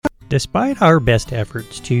Despite our best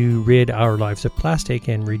efforts to rid our lives of plastic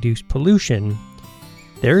and reduce pollution,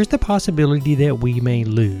 there is the possibility that we may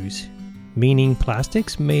lose, meaning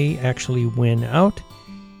plastics may actually win out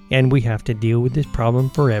and we have to deal with this problem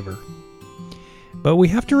forever. But we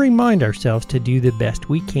have to remind ourselves to do the best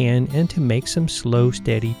we can and to make some slow,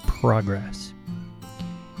 steady progress.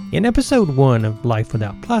 In episode 1 of Life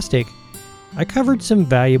Without Plastic, I covered some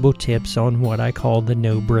valuable tips on what I call the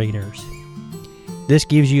no-brainers. This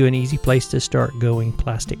gives you an easy place to start going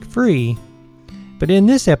plastic-free, but in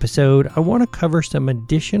this episode, I want to cover some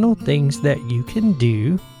additional things that you can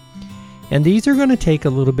do, and these are going to take a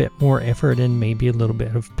little bit more effort and maybe a little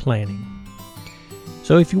bit of planning.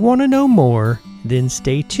 So if you want to know more, then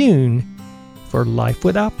stay tuned for Life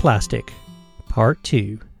Without Plastic, Part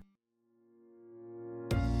 2.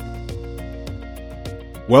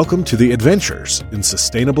 Welcome to the Adventures in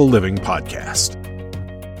Sustainable Living podcast.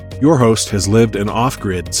 Your host has lived an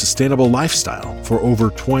off-grid, sustainable lifestyle for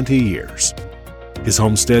over 20 years. His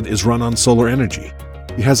homestead is run on solar energy.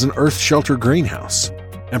 He has an earth shelter greenhouse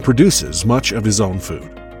and produces much of his own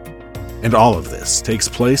food. And all of this takes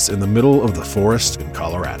place in the middle of the forest in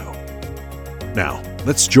Colorado. Now,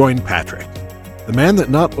 let's join Patrick, the man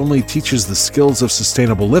that not only teaches the skills of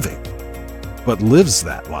sustainable living, but lives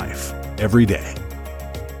that life every day.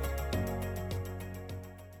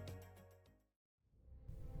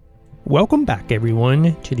 Welcome back,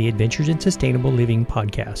 everyone, to the Adventures in Sustainable Living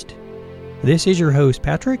podcast. This is your host,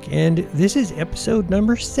 Patrick, and this is episode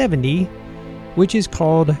number 70, which is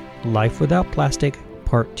called Life Without Plastic,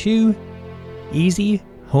 Part 2, Easy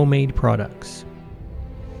Homemade Products.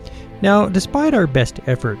 Now, despite our best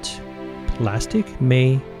efforts, plastic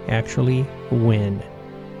may actually win.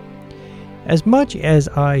 As much as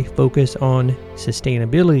I focus on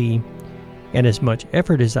sustainability and as much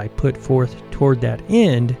effort as I put forth toward that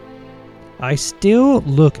end, I still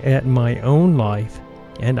look at my own life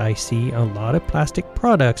and I see a lot of plastic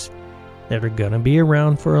products that are going to be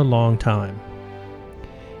around for a long time.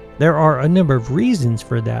 There are a number of reasons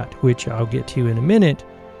for that, which I'll get to in a minute,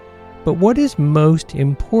 but what is most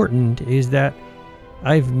important is that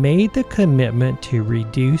I've made the commitment to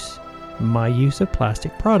reduce my use of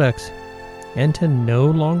plastic products and to no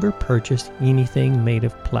longer purchase anything made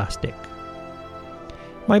of plastic.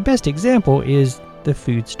 My best example is the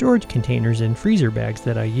food storage containers and freezer bags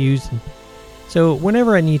that I use. So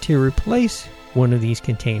whenever I need to replace one of these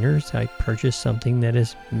containers, I purchase something that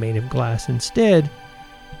is made of glass instead.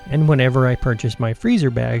 And whenever I purchase my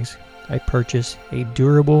freezer bags, I purchase a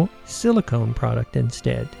durable silicone product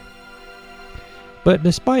instead. But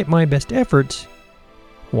despite my best efforts,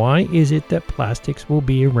 why is it that plastics will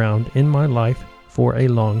be around in my life for a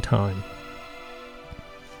long time?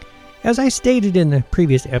 As I stated in the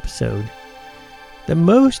previous episode, the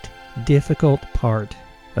most difficult part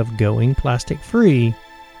of going plastic-free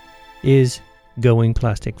is going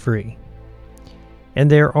plastic-free. And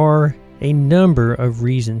there are a number of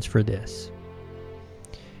reasons for this.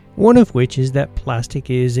 One of which is that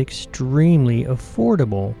plastic is extremely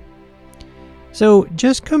affordable. So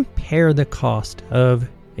just compare the cost of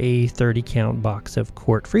a 30-count box of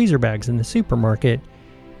quart freezer bags in the supermarket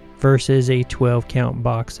versus a 12-count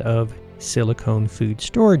box of silicone food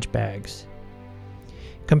storage bags.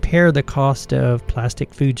 Compare the cost of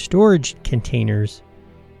plastic food storage containers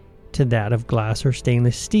to that of glass or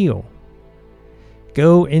stainless steel.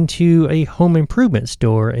 Go into a home improvement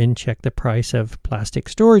store and check the price of plastic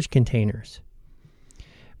storage containers.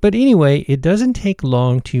 But anyway, it doesn't take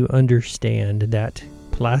long to understand that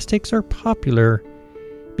plastics are popular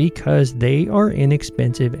because they are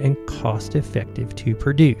inexpensive and cost-effective to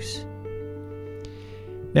produce.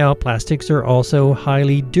 Now, plastics are also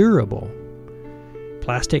highly durable.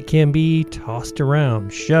 Plastic can be tossed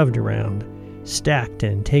around, shoved around, stacked,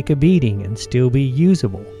 and take a beating and still be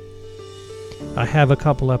usable. I have a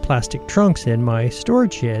couple of plastic trunks in my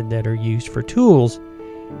storage shed that are used for tools,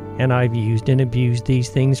 and I've used and abused these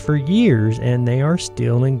things for years, and they are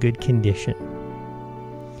still in good condition.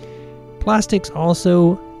 Plastics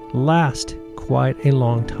also last quite a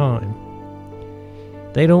long time.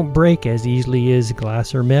 They don't break as easily as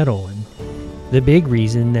glass or metal, and the big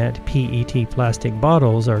reason that PET plastic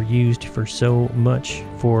bottles are used for so much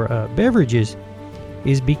for beverages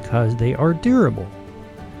is because they are durable.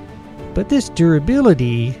 But this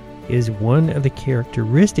durability is one of the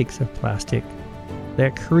characteristics of plastic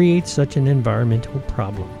that creates such an environmental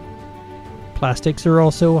problem. Plastics are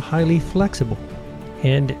also highly flexible,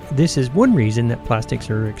 and this is one reason that plastics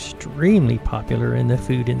are extremely popular in the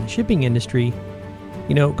food and the shipping industry.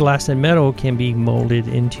 You know, glass and metal can be molded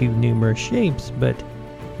into numerous shapes, but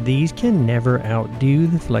these can never outdo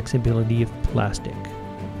the flexibility of plastic.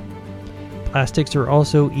 Plastics are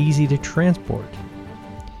also easy to transport.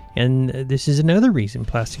 And this is another reason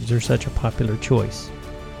plastics are such a popular choice.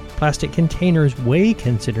 Plastic containers weigh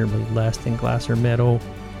considerably less than glass or metal,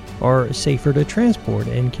 are safer to transport,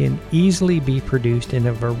 and can easily be produced in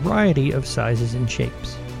a variety of sizes and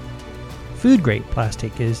shapes. Food-grade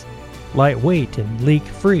plastic is lightweight and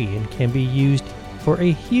leak-free and can be used for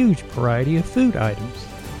a huge variety of food items.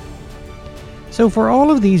 So for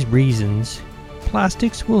all of these reasons,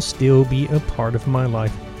 plastics will still be a part of my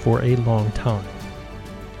life for a long time.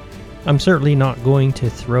 I'm certainly not going to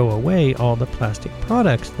throw away all the plastic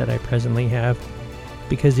products that I presently have,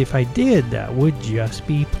 because if I did, that would just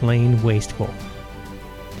be plain wasteful.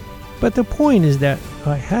 But the point is that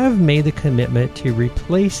I have made the commitment to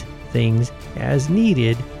replace things as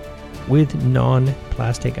needed with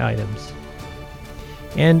non-plastic items.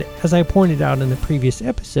 And as I pointed out in the previous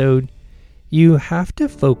episode, you have to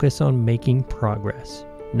focus on making progress,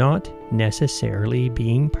 not necessarily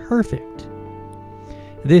being perfect.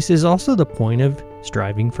 This is also the point of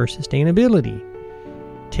striving for sustainability,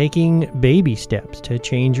 taking baby steps to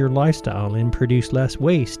change your lifestyle and produce less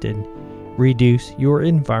waste and reduce your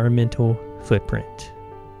environmental footprint.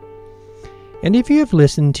 And if you have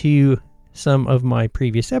listened to some of my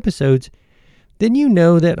previous episodes, then you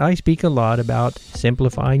know that I speak a lot about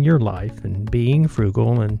simplifying your life and being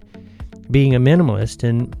frugal and being a minimalist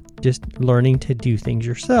and just learning to do things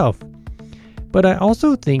yourself. But I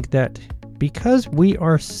also think that because we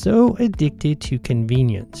are so addicted to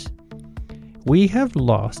convenience, we have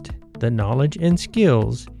lost the knowledge and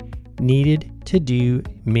skills needed to do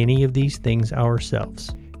many of these things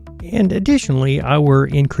ourselves. And additionally, our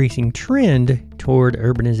increasing trend toward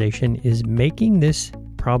urbanization is making this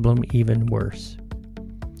problem even worse.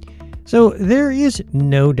 So there is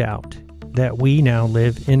no doubt that we now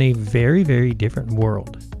live in a very, very different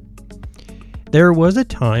world. There was a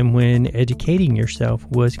time when educating yourself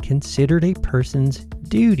was considered a person's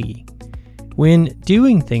duty, when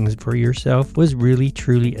doing things for yourself was really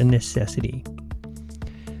truly a necessity.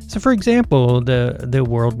 So for example, the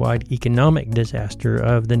worldwide economic disaster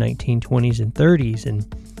of the 1920s and 30s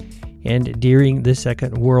and during the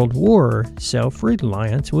Second World War,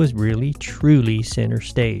 self-reliance was really truly center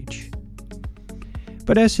stage.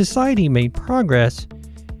 But as society made progress,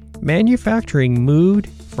 manufacturing moved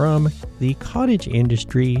from the cottage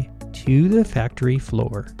industry to the factory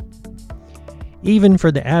floor. Even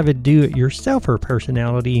for the avid do-it-yourselfer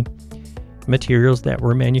personality, materials that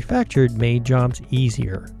were manufactured made jobs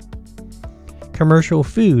easier. Commercial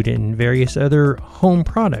food and various other home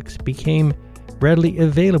products became readily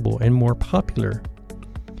available and more popular.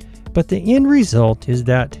 But the end result is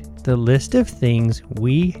that the list of things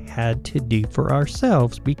we had to do for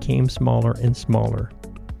ourselves became smaller and smaller.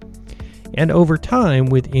 And over time,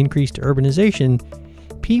 with increased urbanization,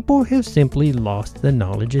 people have simply lost the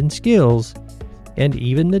knowledge and skills, and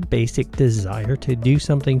even the basic desire to do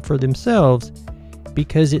something for themselves,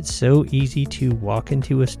 because it's so easy to walk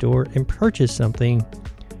into a store and purchase something,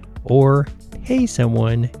 or pay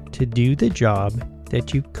someone to do the job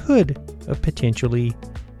that you could have potentially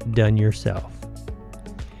done yourself.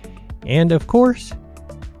 And of course,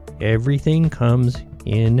 everything comes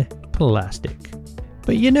in plastic.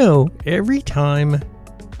 But you know, every time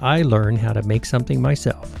I learn how to make something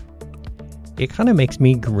myself, it kind of makes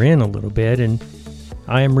me grin a little bit, and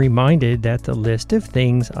I am reminded that the list of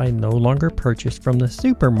things I no longer purchase from the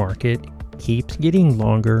supermarket keeps getting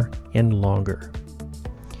longer and longer.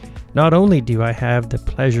 Not only do I have the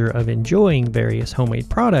pleasure of enjoying various homemade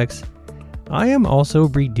products, I am also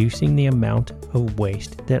reducing the amount of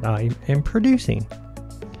waste that I am producing.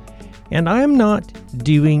 And I am not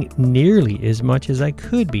doing nearly as much as I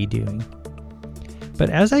could be doing. But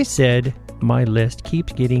as I said, my list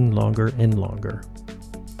keeps getting longer and longer.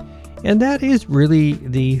 And that is really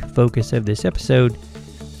the focus of this episode.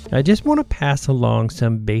 I just want to pass along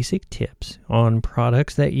some basic tips on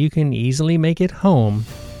products that you can easily make at home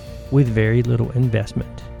with very little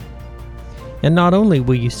investment. And not only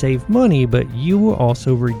will you save money, but you will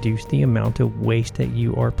also reduce the amount of waste that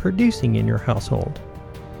you are producing in your household.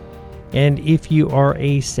 And if you are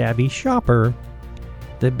a savvy shopper,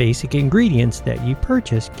 the basic ingredients that you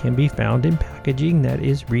purchase can be found in packaging that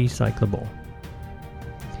is recyclable.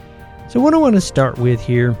 So what I want to start with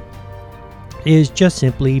here is just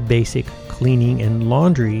simply basic cleaning and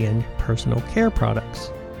laundry and personal care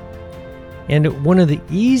products. And one of the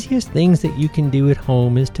easiest things that you can do at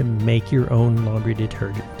home is to make your own laundry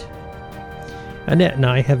detergent. Annette and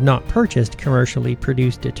I have not purchased commercially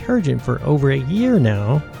produced detergent for over a year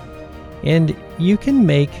now, and you can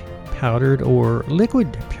make powdered or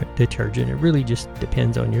liquid detergent. It really just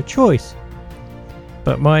depends on your choice.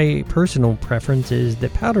 But my personal preference is the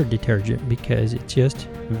powder detergent because it's just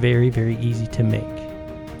very, very easy to make.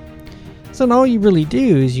 So all you really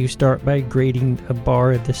do is you start by grating a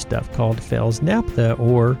bar of this stuff called Fels Naphtha,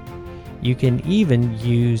 or you can even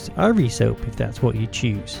use Ivory soap if that's what you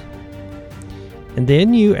choose. And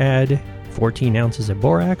then you add 14 ounces of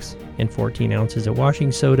borax and 14 ounces of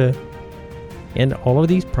washing soda. And all of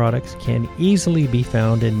these products can easily be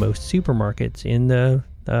found in most supermarkets in the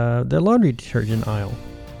laundry detergent aisle.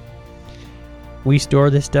 We store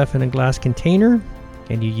this stuff in a glass container,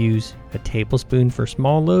 and you use a tablespoon for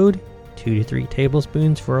small load, 2 to 3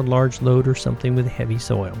 tablespoons for a large load or something with heavy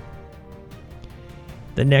soil.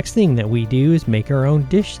 The next thing that we do is make our own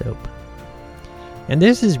dish soap. And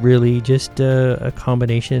this is really just a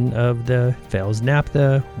combination of the Fels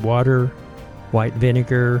Naphtha, water, white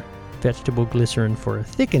vinegar, vegetable glycerin for a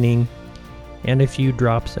thickening, and a few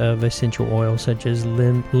drops of essential oil such as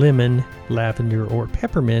lemon, lavender, or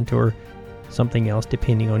peppermint, or something else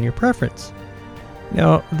depending on your preference.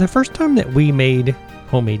 Now, the first time that we made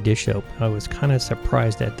homemade dish soap, I was kind of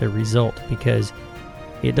surprised at the result because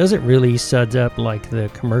it doesn't really suds up like the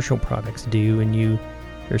commercial products do, and you're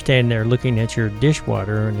standing there looking at your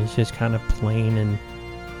dishwater and it's just kind of plain and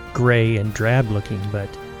gray and drab looking. But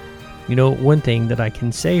one thing that I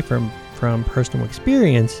can say from personal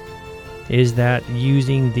experience is that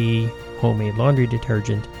using the homemade laundry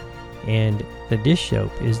detergent and the dish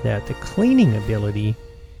soap is that the cleaning ability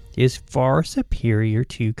is far superior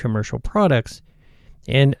to commercial products.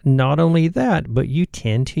 And not only that, but you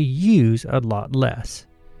tend to use a lot less.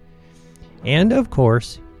 And of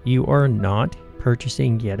course, you are not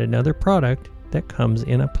purchasing yet another product that comes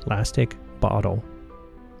in a plastic bottle.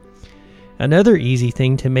 Another easy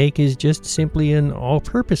thing to make is just simply an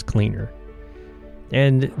all-purpose cleaner.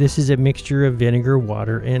 And this is a mixture of vinegar,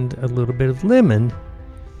 water, and a little bit of lemon.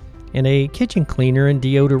 And a kitchen cleaner and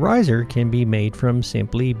deodorizer can be made from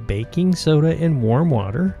simply baking soda and warm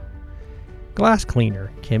water. Glass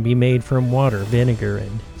cleaner can be made from water, vinegar,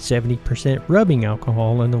 and 70% rubbing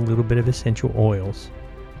alcohol and a little bit of essential oils.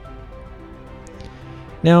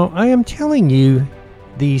 Now, I am telling you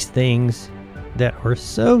these things that are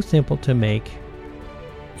so simple to make,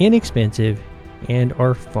 inexpensive, and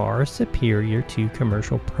are far superior to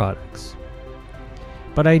commercial products.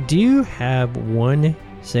 But I do have one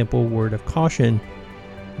simple word of caution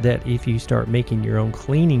that if you start making your own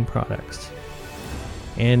cleaning products,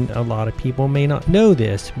 and a lot of people may not know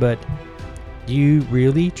this, but you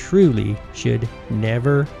really truly should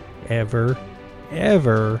never, ever,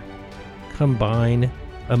 ever combine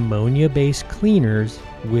ammonia-based cleaners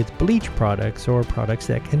with bleach products or products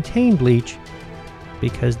that contain bleach,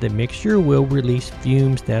 because the mixture will release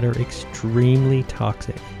fumes that are extremely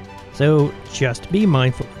toxic. So just be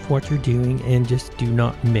mindful of what you're doing and just do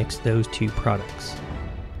not mix those two products.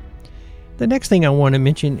 The next thing I want to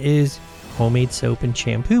mention is homemade soap and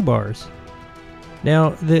shampoo bars.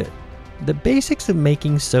 Now, the basics of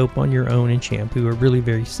making soap on your own and shampoo are really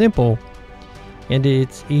very simple, and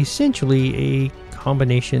it's essentially a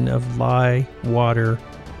combination of lye, water,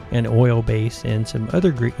 and oil base and some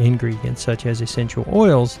other ingredients such as essential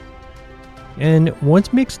oils. And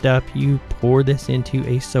once mixed up, you pour this into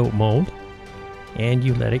a soap mold and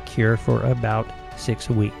you let it cure for about 6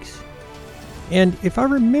 weeks. And if I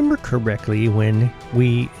remember correctly, when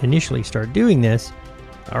we initially started doing this,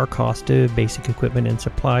 our cost of basic equipment and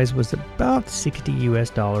supplies was about $60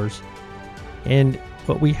 US. And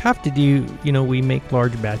what we have to do, we make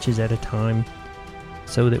large batches at a time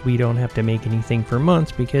so that we don't have to make anything for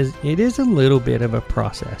months, because it is a little bit of a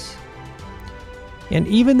process. And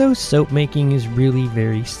even though soap making is really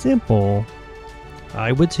very simple,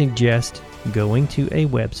 I would suggest going to a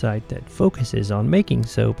website that focuses on making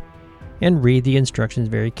soap and read the instructions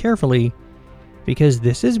very carefully, because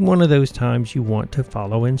this is one of those times you want to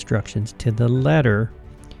follow instructions to the letter.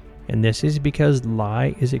 And this is because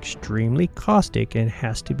lye is extremely caustic and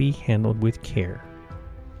has to be handled with care.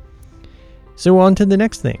 So on to the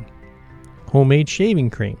next thing, homemade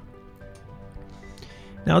shaving cream.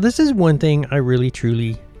 Now this is one thing I really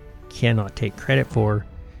truly cannot take credit for,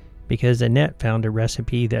 because Annette found a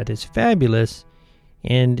recipe that is fabulous.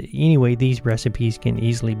 And anyway, these recipes can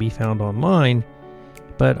easily be found online,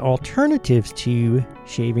 but alternatives to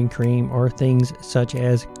shaving cream are things such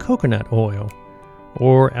as coconut oil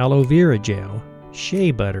or aloe vera gel,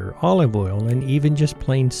 shea butter, olive oil, and even just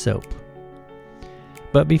plain soap.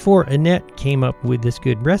 But before Annette came up with this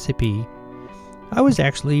good recipe, I was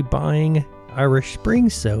actually buying Irish Spring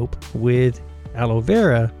soap with aloe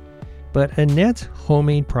vera, but Annette's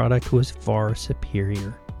homemade product was far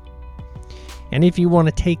superior. And if you want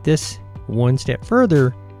to take this one step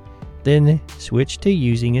further, then switch to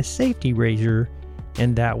using a safety razor,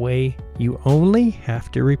 and that way you only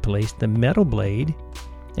have to replace the metal blade,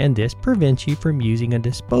 and this prevents you from using a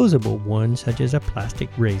disposable one such as a plastic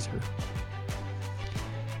razor.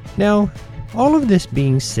 Now, all of this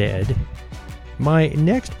being said, my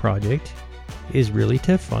next project is really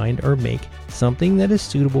to find or make something that is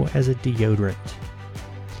suitable as a deodorant.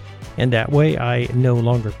 And that way I no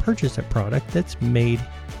longer purchase a product that's made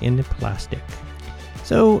in plastic.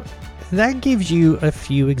 So that gives you a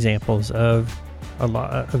few examples of a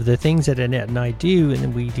lot of the things that Annette and I do,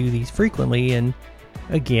 and we do these frequently, and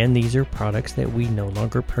again, these are products that we no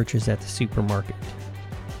longer purchase at the supermarket.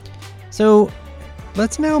 So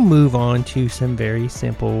let's now move on to some very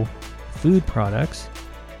simple food products.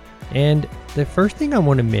 And the first thing I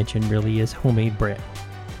want to mention really is homemade bread.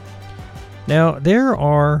 Now, there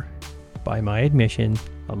are, by my admission,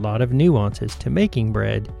 a lot of nuances to making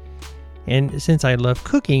bread. And since I love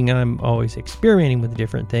cooking, I'm always experimenting with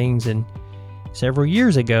different things. And several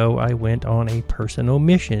years ago, I went on a personal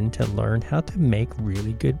mission to learn how to make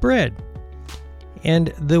really good bread. And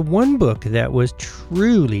the one book that was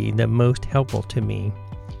truly the most helpful to me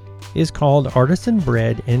is called Artisan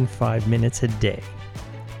Bread in 5 Minutes a Day.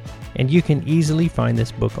 And you can easily find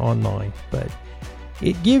this book online, but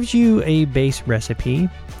it gives you a base recipe,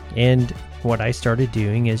 and what I started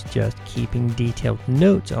doing is just keeping detailed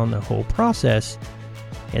notes on the whole process,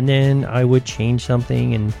 and then I would change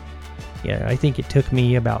something, and I think it took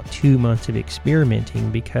me about 2 months of experimenting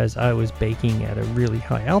because I was baking at a really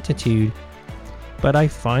high altitude, but I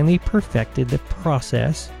finally perfected the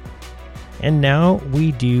process, and now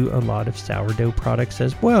we do a lot of sourdough products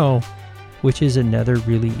as well, which is another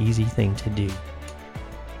really easy thing to do.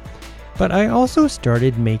 But I also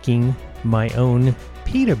started making my own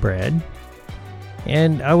pita bread,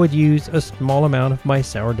 and I would use a small amount of my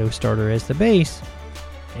sourdough starter as the base,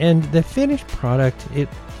 and the finished product,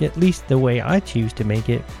 at least the way I choose to make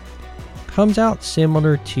it, comes out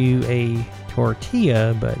similar to a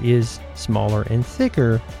tortilla but is smaller and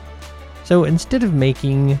thicker. So instead of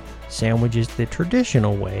making sandwiches the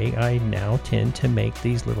traditional way, I now tend to make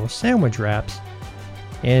these little sandwich wraps,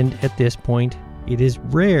 and at this point it is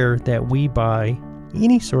rare that we buy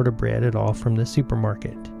any sort of bread at all from the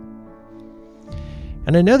supermarket.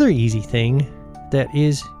 And another easy thing that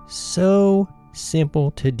is so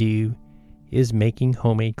simple to do is making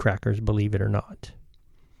homemade crackers, believe it or not.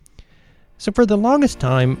 So for the longest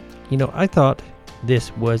time, I thought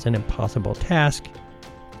this was an impossible task,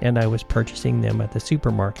 and I was purchasing them at the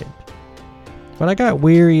supermarket. But I got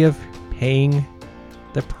weary of paying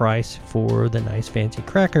the price for the nice fancy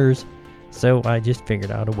crackers, so I just figured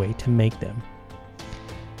out a way to make them.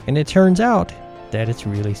 And it turns out that it's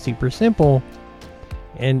really super simple.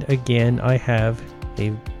 And again, I have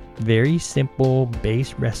a very simple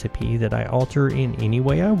base recipe that I alter in any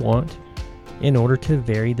way I want in order to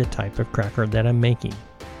vary the type of cracker that I'm making.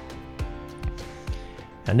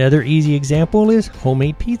 Another easy example is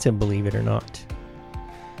homemade pizza, believe it or not.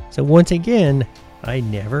 So once again, I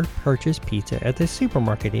never purchase pizza at the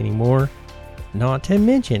supermarket anymore, not to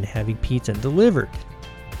mention having pizza delivered.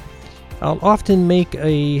 I'll often make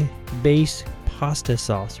a base pasta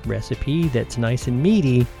sauce recipe that's nice and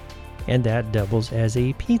meaty, and that doubles as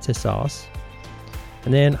a pizza sauce.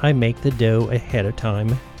 And then I make the dough ahead of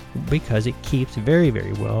time because it keeps very,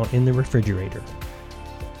 very well in the refrigerator.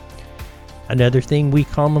 Another thing we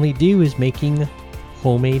commonly do is making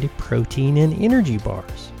homemade protein and energy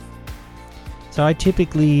bars. So I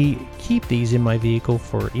typically keep these in my vehicle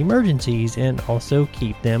for emergencies and also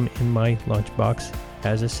keep them in my lunchbox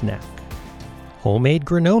as a snack. Homemade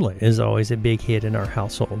granola is always a big hit in our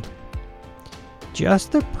household.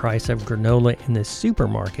 Just the price of granola in the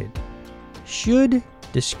supermarket should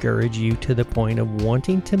discourage you to the point of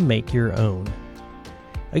wanting to make your own.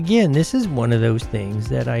 Again, this is one of those things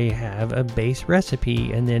that I have a base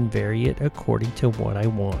recipe and then vary it according to what I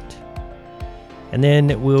want. And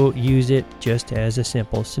then we'll use it just as a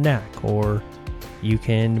simple snack, or you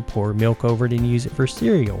can pour milk over it and use it for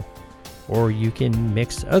cereal, or you can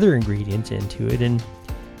mix other ingredients into it and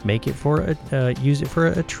make it use it for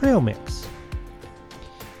a trail mix.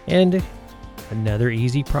 And another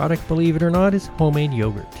easy product, believe it or not, is homemade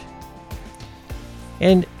yogurt.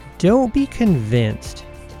 And don't be convinced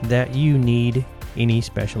that you need any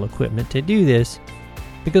special equipment to do this,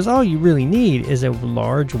 because all you really need is a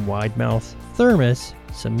large wide mouth thermos,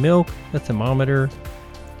 some milk, a thermometer,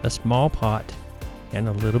 a small pot, and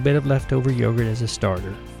a little bit of leftover yogurt as a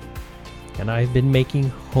starter. And I've been making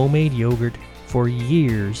homemade yogurt for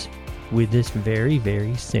years with this very,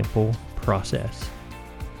 very simple process.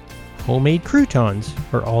 Homemade croutons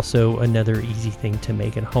are also another easy thing to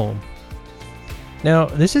make at home. Now,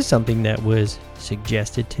 this is something that was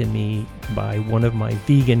suggested to me by one of my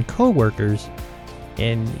vegan coworkers,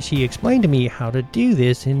 and she explained to me how to do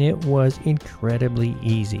this, and it was incredibly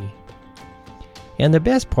easy. And the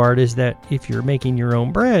best part is that if you're making your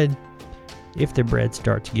own bread, if the bread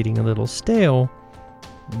starts getting a little stale,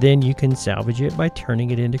 then you can salvage it by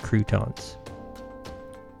turning it into croutons.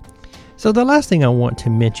 So the last thing I want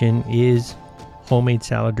to mention is homemade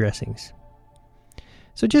salad dressings.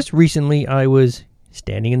 So just recently I was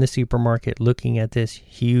standing in the supermarket looking at this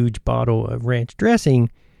huge bottle of ranch dressing,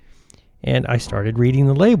 and I started reading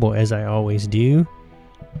the label as I always do,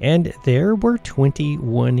 and there were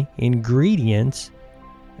 21 ingredients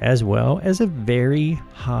as well as a very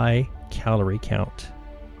high calorie count.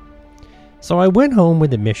 So I went home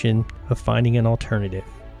with the mission of finding an alternative.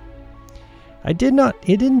 It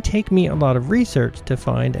didn't take me a lot of research to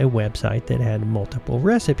find a website that had multiple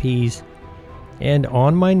recipes, and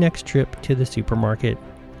on my next trip to the supermarket,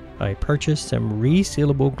 I purchased some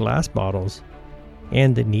resealable glass bottles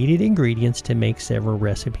and the needed ingredients to make several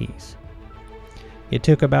recipes. It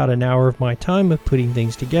took about an hour of my time of putting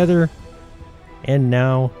things together, and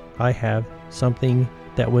now I have something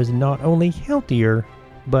that was not only healthier,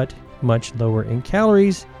 but much lower in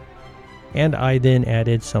calories, and I then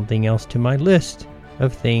added something else to my list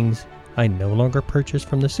of things I no longer purchase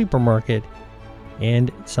from the supermarket,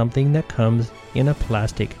 and something that comes in a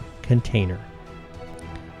plastic container.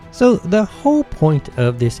 So the whole point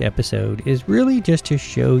of this episode is really just to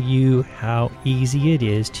show you how easy it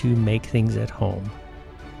is to make things at home.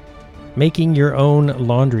 Making your own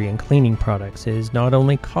laundry and cleaning products is not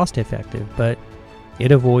only cost effective, but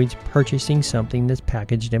it avoids purchasing something that's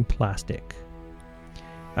packaged in plastic.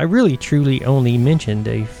 I really truly only mentioned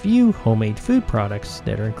a few homemade food products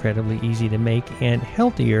that are incredibly easy to make and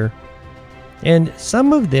healthier, and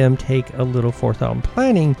some of them take a little forethought and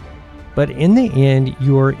planning, but in the end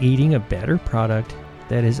you're eating a better product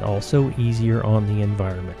that is also easier on the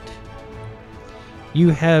environment.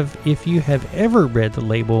 If you have ever read the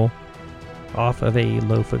label off of a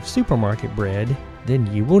loaf of supermarket bread, then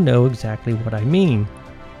you will know exactly what I mean.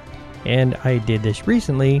 And I did this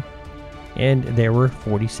recently, and there were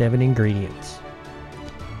 47 ingredients.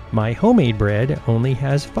 My homemade bread only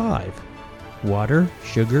has 5: water,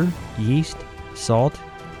 sugar, yeast, salt,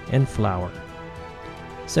 and flour.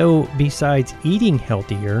 So besides eating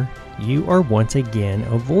healthier, you are once again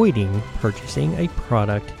avoiding purchasing a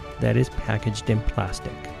product that is packaged in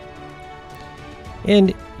plastic.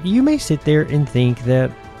 And you may sit there and think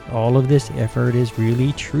that all of this effort is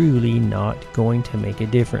really truly not going to make a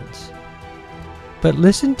difference. But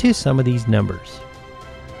listen to some of these numbers.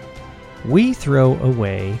 We throw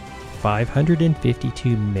away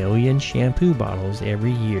 552 million shampoo bottles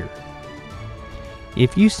every year.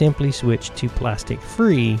 If you simply switch to plastic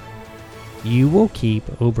free, you will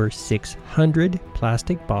keep over 600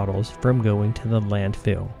 plastic bottles from going to the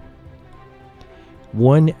landfill.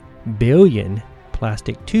 1 billion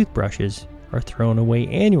plastic toothbrushes are thrown away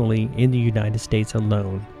annually in the United States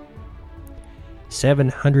alone.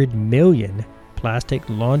 700 million plastic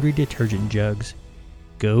laundry detergent jugs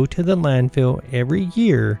go to the landfill every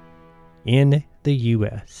year in the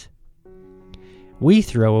U.S. We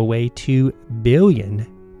throw away 2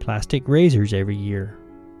 billion plastic razors every year.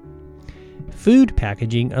 Food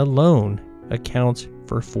packaging alone accounts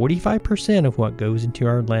for 45% of what goes into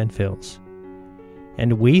our landfills,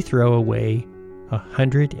 and we throw away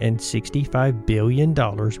 $165 billion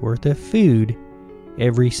worth of food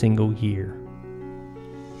every single year.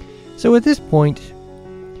 So at this point,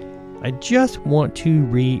 I just want to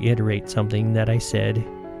reiterate something that I said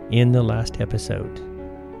in the last episode.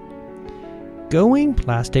 Going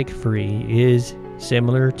plastic free is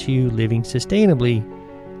similar to living sustainably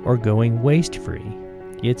or going waste free.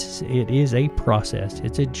 It is a process,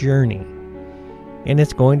 it's a journey, and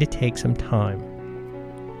it's going to take some time.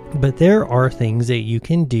 But there are things that you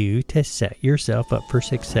can do to set yourself up for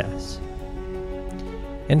success.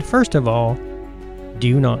 And first of all,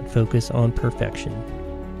 do not focus on perfection.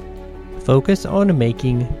 Focus on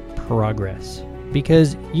making progress,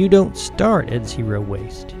 because you don't start at zero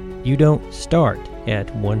waste. You don't start at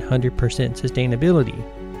 100% sustainability.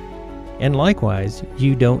 And likewise,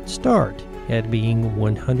 you don't start at being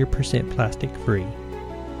 100% plastic free.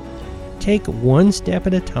 Take one step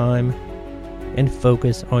at a time and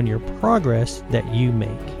focus on your progress that you make.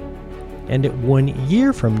 And 1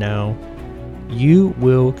 year from now, you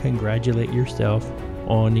will congratulate yourself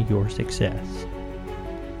on your success.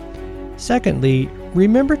 Secondly,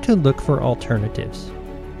 remember to look for alternatives.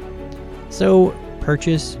 So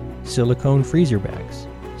purchase silicone freezer bags,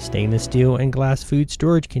 stainless steel and glass food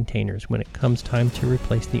storage containers when it comes time to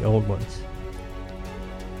replace the old ones.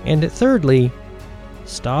 And thirdly,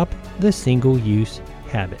 stop the single-use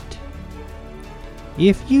habit.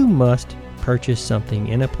 If you must purchase something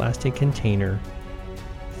in a plastic container,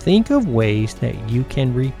 think of ways that you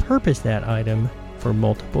can repurpose that item for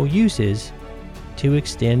multiple uses to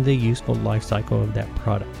extend the useful life cycle of that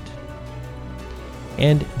product.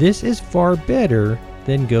 And this is far better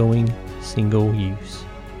than going single use.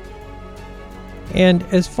 And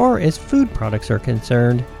as far as food products are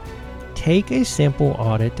concerned, take a simple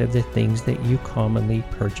audit of the things that you commonly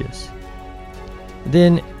purchase.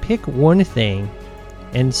 Then pick one thing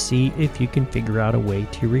and see if you can figure out a way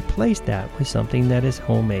to replace that with something that is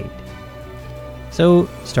homemade. So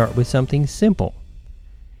start with something simple.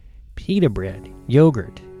 Pita bread,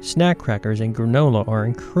 yogurt, snack crackers, and granola are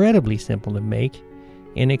incredibly simple to make,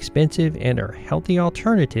 inexpensive, and are healthy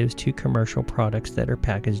alternatives to commercial products that are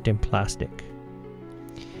packaged in plastic.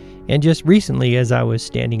 And just recently, as I was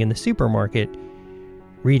standing in the supermarket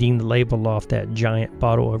reading the label off that giant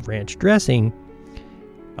bottle of ranch dressing,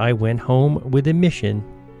 I went home with a mission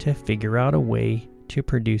to figure out a way to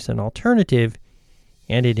produce an alternative,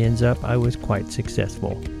 and it ends up I was quite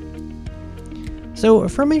successful. So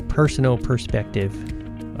from a personal perspective,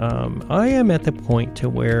 I am at the point to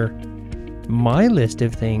where my list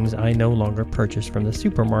of things I no longer purchase from the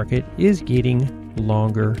supermarket is getting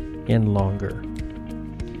longer and longer.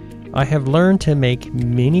 I have learned to make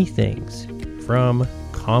many things from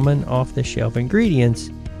common off-the-shelf ingredients,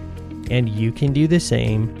 and you can do the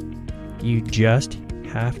same. You just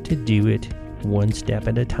have to do it one step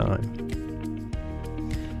at a time.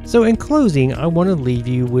 So in closing, I want to leave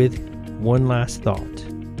you with one last thought.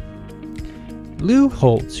 Lou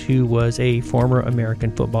Holtz, who was a former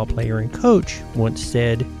American football player and coach, once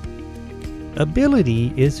said,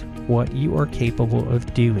 "Ability is what you are capable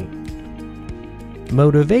of doing.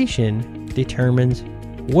 Motivation determines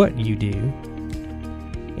what you do,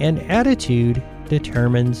 and attitude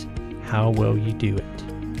determines how well you do it."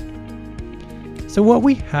 So what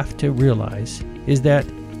we have to realize is that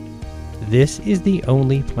this is the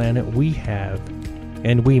only planet we have,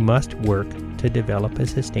 and we must work to develop a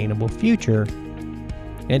sustainable future.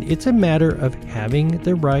 And it's a matter of having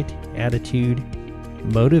the right attitude,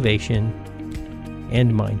 motivation,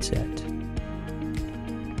 and mindset.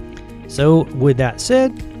 So with that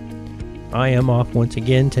said, I am off once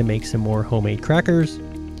again to make some more homemade crackers,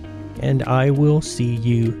 and I will see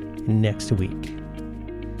you next week.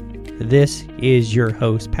 This is your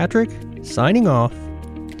host, Patrick, signing off.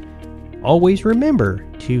 Always remember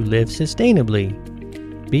to live sustainably,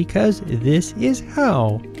 because this is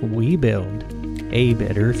how we build a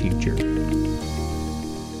better future.